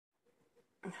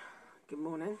Good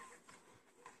morning.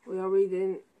 We are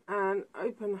reading An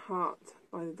Open Heart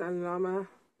by the Dalai Lama.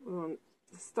 We're on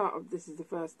the start of, this is the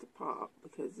first part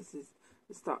because this is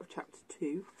the start of chapter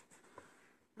 2.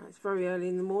 It's very early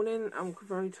in the morning. I'm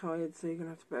very tired, so you're going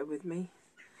to have to bear with me.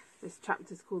 This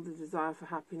chapter is called The Desire for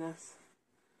Happiness.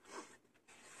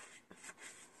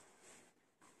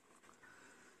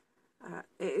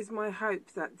 It is my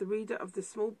hope that the reader of this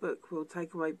small book will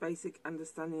take away basic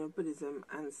understanding of Buddhism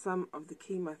and some of the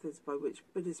key methods by which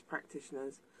Buddhist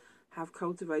practitioners have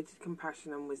cultivated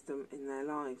compassion and wisdom in their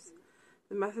lives.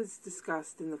 The methods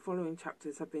discussed in the following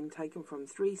chapters have been taken from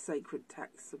 3 sacred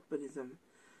texts of Buddhism.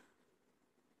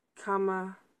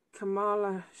 Kamala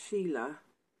Shila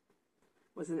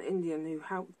was an Indian who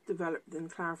helped develop and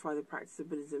clarify the practice of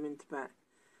Buddhism in Tibet.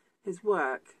 His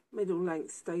work,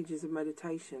 Middle-Length Stages of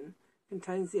Meditation,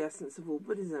 contains the essence of all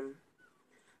Buddhism.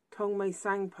 Tongme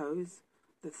Sangpo's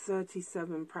The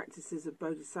 37 Practices of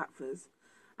Bodhisattvas,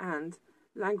 and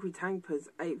Langri Tangpa's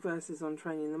 8 Verses on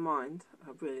Training the Mind.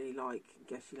 I really like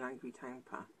Geshe Langri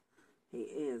Tangpa. He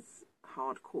is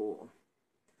hardcore.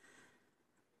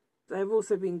 They have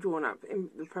also been drawn upon in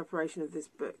the preparation of this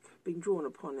book.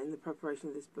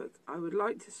 I would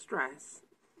like to stress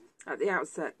at the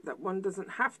outset that one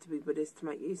doesn't have to be Buddhist to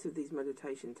make use of these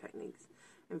meditation techniques.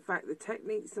 In fact, the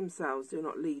techniques themselves do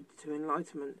not lead to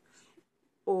enlightenment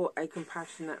or a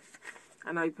compassionate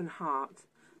and open heart.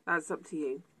 That's up to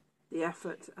you, the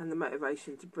effort and the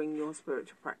motivation to bring your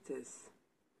spiritual practice.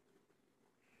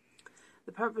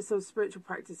 The purpose of spiritual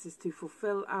practice is to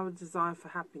fulfill our desire for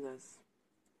happiness.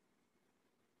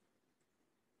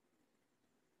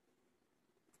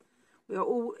 We are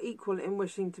all equal in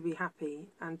wishing to be happy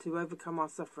and to overcome our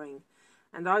suffering,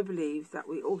 and I believe that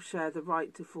we all share the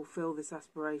right to fulfill this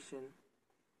aspiration.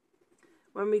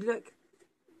 When we look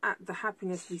at the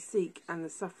happiness we seek and the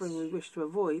suffering we wish to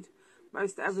avoid,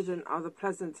 most evident are the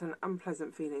pleasant and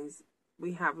unpleasant feelings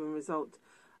we have as a result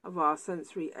of our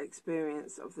sensory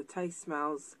experience of the taste,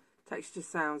 smells, textures,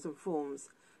 sounds and forms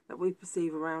that we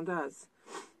perceive around us.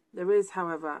 There is,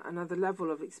 however, another level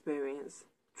of experience.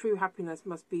 True happiness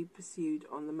must be pursued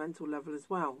on the mental level as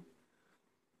well.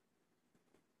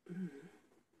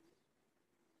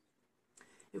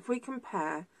 If we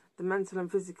compare the mental and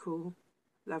physical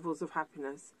levels of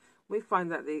happiness, we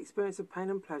find that the experience of pain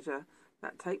and pleasure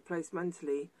that take place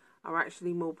mentally are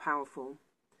actually more powerful.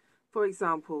 For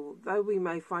example, though we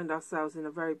may find ourselves in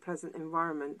a very pleasant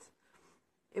environment,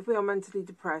 if we are mentally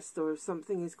depressed or if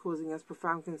something is causing us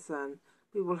profound concern,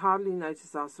 we will hardly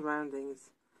notice our surroundings.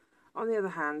 On the other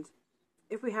hand,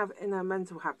 if we have inner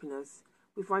mental happiness,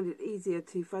 we find it easier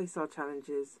to face our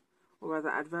challenges or other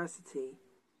adversity.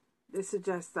 This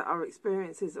suggests that our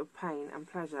experiences of pain and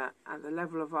pleasure at the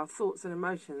level of our thoughts and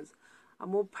emotions are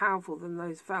more powerful than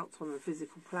those felt on the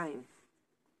physical plane.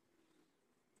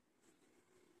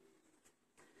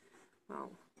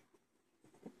 Well,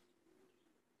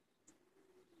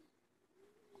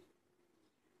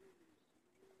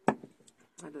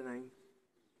 I don't know.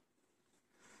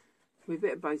 We're a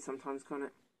bit of both sometimes, can't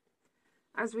it?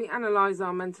 As we analyse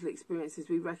our mental experiences,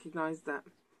 we recognise that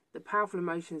the powerful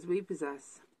emotions we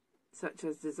possess, such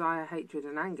as desire, hatred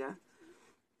and anger,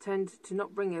 tend to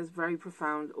not bring us very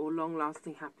profound or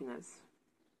long-lasting happiness.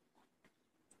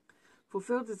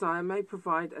 Fulfilled desire may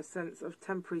provide a sense of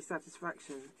temporary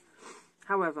satisfaction.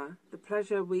 However, the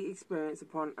pleasure we experience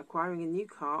upon acquiring a new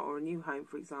car or a new home,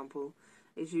 for example,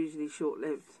 is usually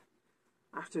short-lived.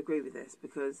 I have to agree with this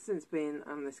because since being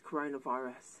on this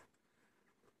coronavirus,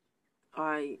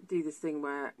 I do this thing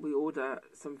where we order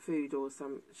some food or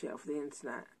some shit off the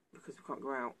internet because we can't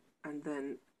go out, and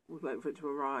then we wait for it to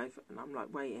arrive, and I'm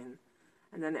like waiting,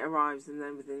 and then it arrives, and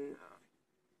then within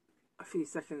a few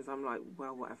seconds I'm like,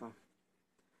 well, whatever.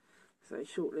 So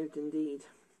it's short-lived indeed.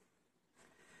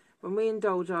 When we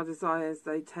indulge our desires,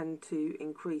 they tend to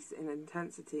increase in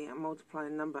intensity and multiply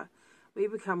in number. We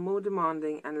become more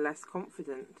demanding and less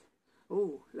content.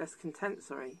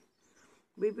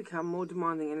 We become more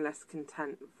demanding and less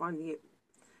content, finding it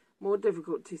more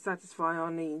difficult to satisfy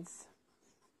our needs.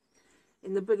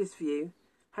 In the Buddhist view,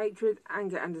 hatred,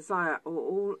 anger and desire are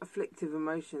all afflictive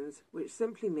emotions, which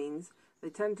simply means they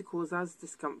tend to cause us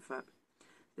discomfort.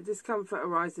 The discomfort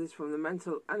arises from the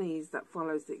mental unease that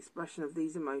follows the expression of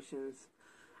these emotions.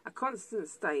 A constant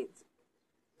state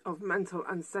of mental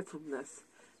unsettledness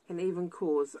can even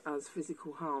cause us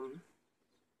physical harm.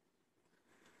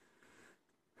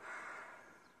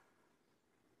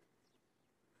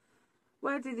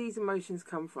 Where do these emotions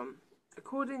come from?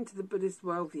 According to the Buddhist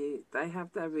worldview, they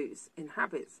have their roots in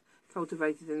habits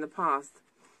cultivated in the past.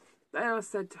 They are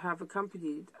said to have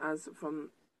accompanied us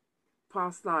from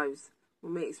past lives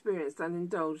when we experienced and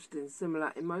indulged in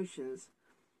similar emotions.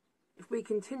 If we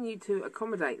continue to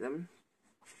accommodate them,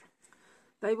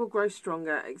 they will grow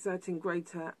stronger, exerting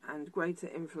greater and greater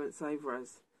influence over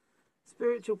us.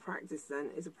 Spiritual practice,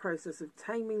 then, is a process of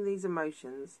taming these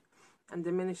emotions and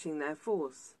diminishing their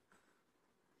force.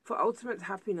 For ultimate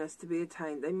happiness to be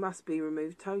attained, they must be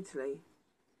removed totally.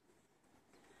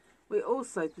 We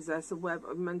also possess a web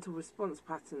of mental response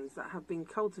patterns that have been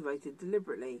cultivated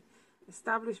deliberately,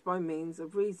 established by means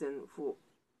of reason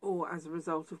or as a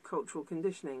result of cultural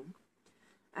conditioning.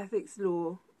 Ethics,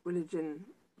 law, religion,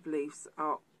 beliefs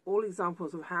are all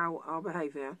examples of how our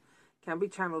behaviour can be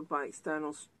channeled by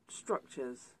external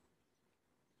structures.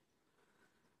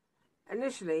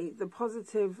 Initially, the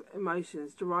positive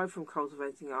emotions derived from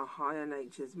cultivating our higher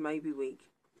natures may be weak,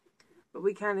 but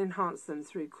we can enhance them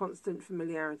through constant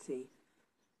familiarity,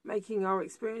 making our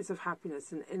experience of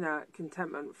happiness and inner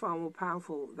contentment far more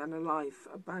powerful than a life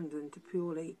abandoned to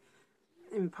purely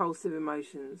impulsive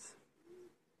emotions.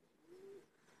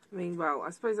 I mean, well,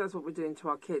 I suppose that's what we're doing to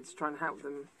our kids, trying to help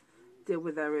them deal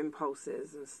with their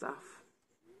impulses and stuff.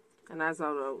 And as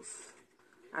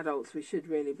adults, we should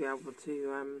really be able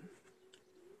to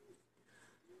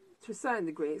a certain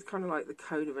degree, it's kind of like the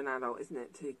code of an adult, isn't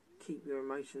it, to keep your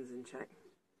emotions in check.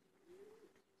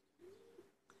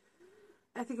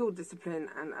 Ethical discipline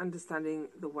and understanding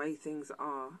the way things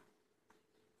are.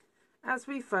 As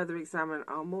we further examine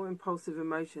our more impulsive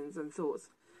emotions and thoughts,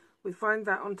 we find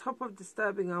that on top of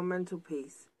disturbing our mental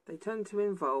peace, they tend to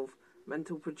involve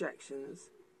mental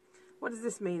projections. What does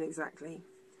this mean exactly?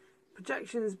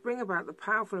 Projections bring about the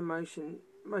powerful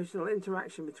emotional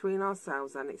interaction between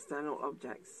ourselves and external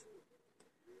objects.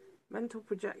 Mental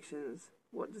projections.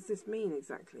 What does this mean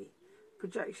exactly?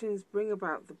 Projections bring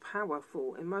about the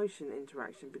powerful emotion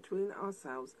interaction between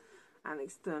ourselves and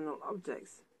external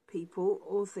objects, people,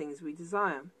 or things we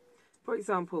desire. For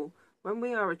example, when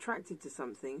we are attracted to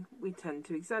something, we tend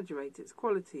to exaggerate its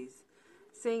qualities,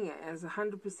 seeing it as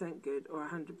 100% good or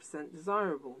 100%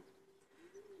 desirable.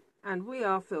 And we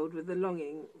are filled with the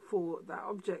longing for that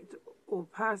object or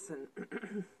person.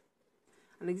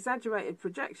 An exaggerated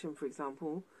projection, for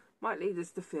example, might lead us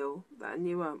to feel that a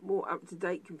newer, more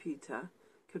up-to-date computer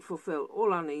could fulfill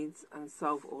all our needs and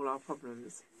solve all our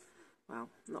problems. Well,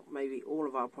 not maybe all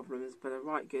of our problems, but a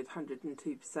right good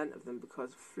 102% of them,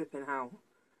 because flipping hell,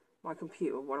 my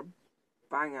computer, what a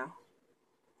banger.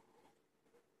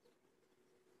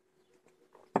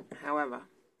 However,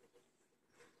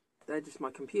 they're just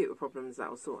my computer problems that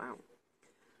I'll sort out.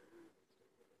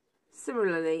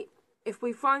 Similarly, if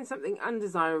we find something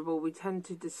undesirable, we tend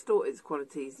to distort its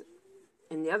qualities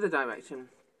in the other direction.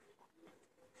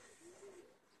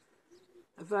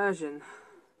 Aversion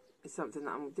is something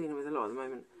that I'm dealing with a lot at the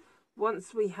moment.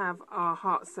 Once we have our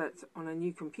heart set on a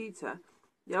new computer,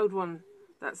 the old one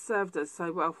that served us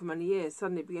so well for many years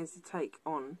suddenly begins to take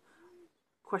on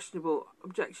questionable,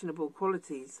 objectionable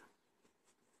qualities,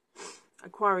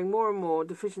 acquiring more and more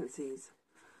deficiencies.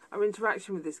 Our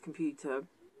interaction with this computer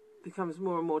becomes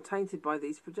more and more tainted by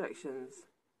these projections.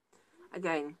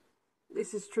 Again,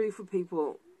 this is true for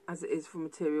people as it is for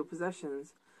material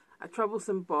possessions. A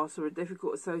troublesome boss or a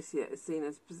difficult associate is seen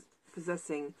as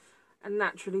possessing a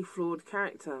naturally flawed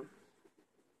character.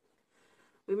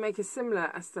 We make a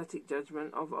similar aesthetic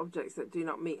judgment of objects that do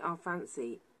not meet our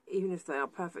fancy, even if they are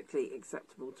perfectly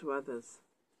acceptable to others.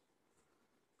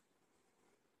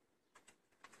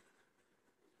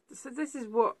 So this is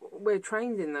what we're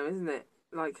trained in, though, isn't it?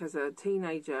 Like, as a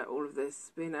teenager, all of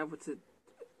this, being able to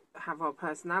have our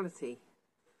personality.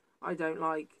 I don't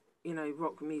like,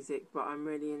 rock music, but I'm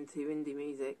really into indie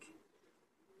music.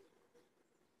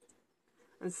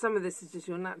 And some of this is just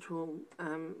your natural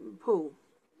pull.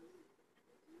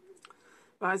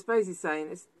 But I suppose he's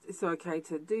saying it's okay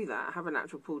to do that, have a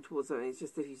natural pull towards something. It's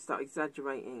just if you start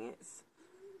exaggerating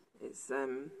its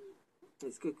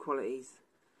good qualities.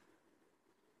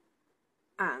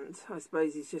 And I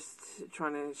suppose he's just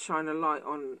trying to shine a light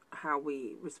on how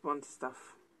we respond to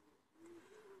stuff.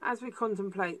 As we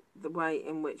contemplate the way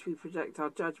in which we project our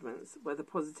judgments, whether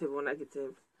positive or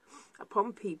negative,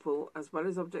 upon people as well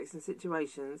as objects and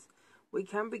situations, we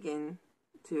can begin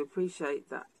to appreciate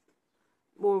that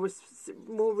more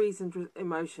reasoned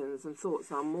emotions and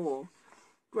thoughts are more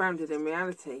grounded in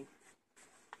reality.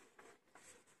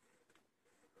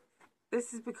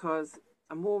 This is because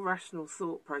a more rational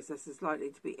thought process is likely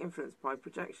to be influenced by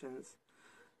projections.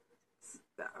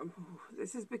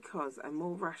 This is because a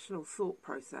more rational thought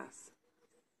process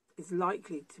is less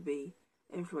likely to be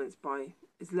influenced by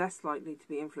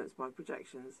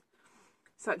projections.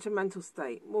 Such a mental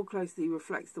state more closely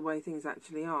reflects the way things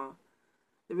actually are,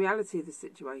 the reality of the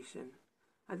situation,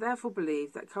 I therefore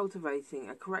believe that cultivating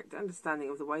a correct understanding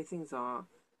of the way things are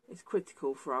is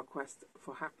critical for our quest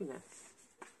for happiness.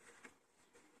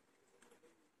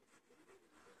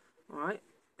 Alright,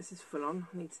 this is full on.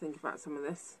 I need to think about some of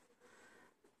this.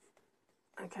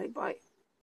 Okay, bye.